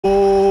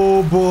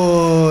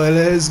boy,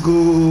 let's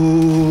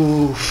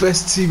go.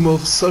 First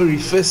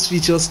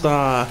feature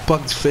star.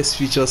 Pack the first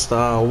feature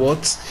star.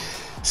 What?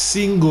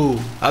 Single.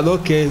 I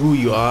don't care who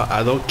you are.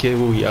 I don't care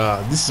who you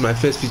are. This is my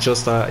first feature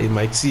star in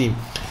my team.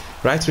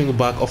 Right wing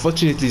back.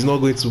 Unfortunately, he's not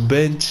going to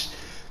bench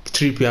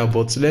Trippier,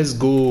 but let's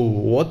go.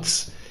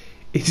 What?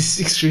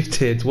 86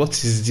 rated. What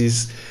is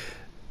this?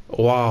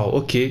 Wow.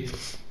 Okay.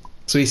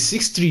 So he's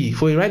 6'3"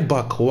 for a right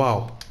back.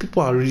 Wow.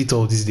 People are really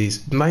tall these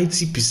days.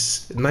 90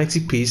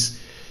 pace,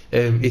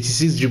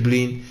 86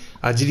 dribbling,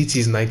 agility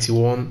is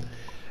 91,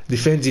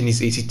 defending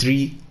is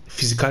 83,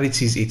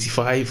 physicality is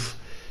 85,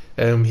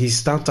 his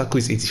stand tackle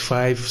is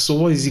 85. So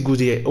what is he good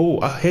here? Oh,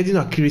 heading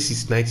accuracy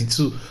is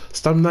 92,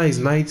 stamina is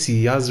 90.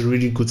 He has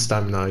really good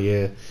stamina.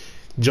 Yeah,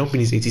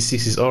 jumping is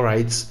 86. Is all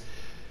right.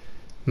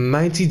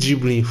 90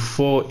 dribbling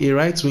for a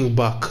right wing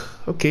back.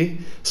 Okay,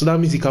 so that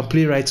means he can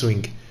play right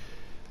wing.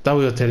 That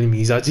what you're telling me.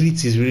 His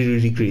agility is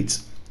really great.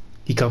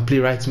 He can play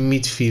right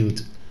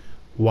midfield.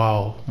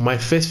 Wow, my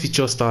first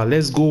feature star.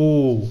 Let's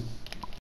go.